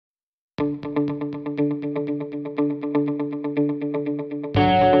Hi,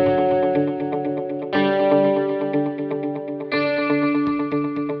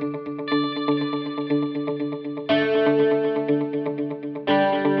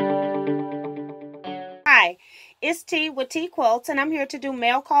 it's T with Teaquilts, and I'm here to do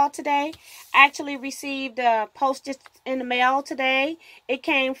mail call today. I actually received a postage in the mail today. It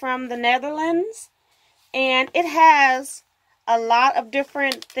came from the Netherlands, and it has a lot of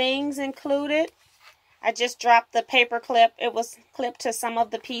different things included. I just dropped the paper clip. It was clipped to some of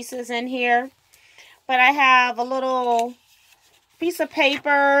the pieces in here. But I have a little piece of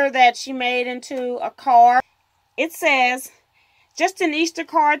paper that she made into a card. It says, "Just an Easter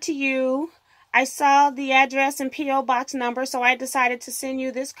card to you. I saw the address and P.O. box number, so I decided to send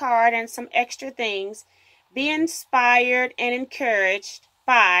you this card and some extra things. Be inspired and encouraged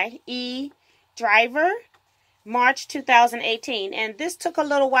by E. Driver, March 2018. And this took a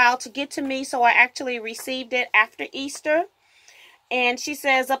little while to get to me, so I actually received it after Easter. And she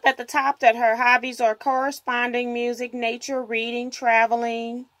says up at the top that her hobbies are corresponding, music, nature, reading,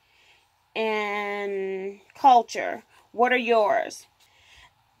 traveling, and culture. What are yours?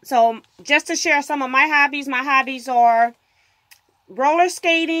 So just to share some of my hobbies are roller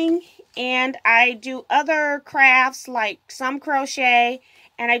skating, and I do other crafts like some crochet,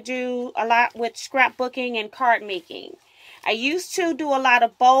 and I do a lot with scrapbooking and card making. I used to do a lot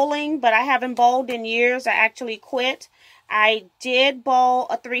of bowling, but I haven't bowled in years. I actually quit. I did bowl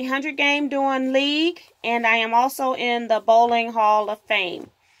a 300 game doing league, and I am also in the Bowling Hall of Fame.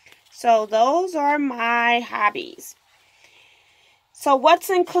 So those are my hobbies. So what's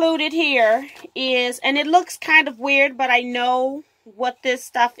included here is, and it looks kind of weird, but I know what this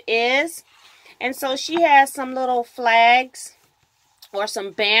stuff is. And so she has some little flags or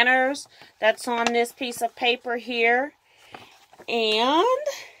some banners that's on this piece of paper here. And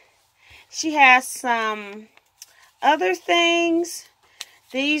she has some other things.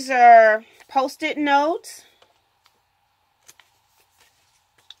 These are Post-it notes.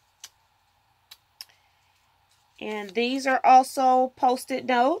 And these are also Post-it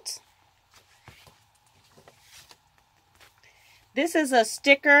notes. This is a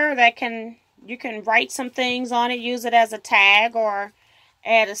sticker that you can write some things on it, use it as a tag, or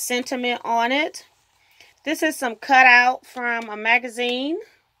add a sentiment on it. This is some cutout from a magazine.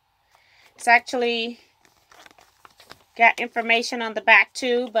 It's actually got information on the back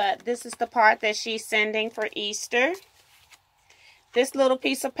too, but this is the part that she's sending for Easter. This little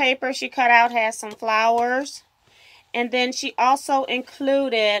piece of paper she cut out has some flowers. And then she also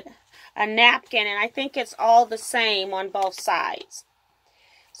included a napkin, and I think it's all the same on both sides.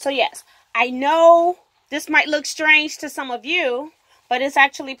 So yes, I know this might look strange to some of you, but it's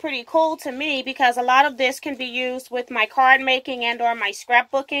actually pretty cool to me because a lot of this can be used with my card making and or my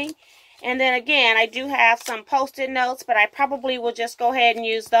scrapbooking. And then again, I do have some Post-it notes, but I probably will just go ahead and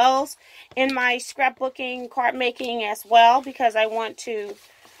use those in my scrapbooking, card making as well, because I want to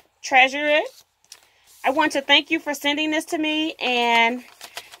treasure it. I want to thank you for sending this to me, and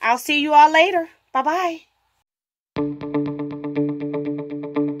I'll see you all later. Bye-bye.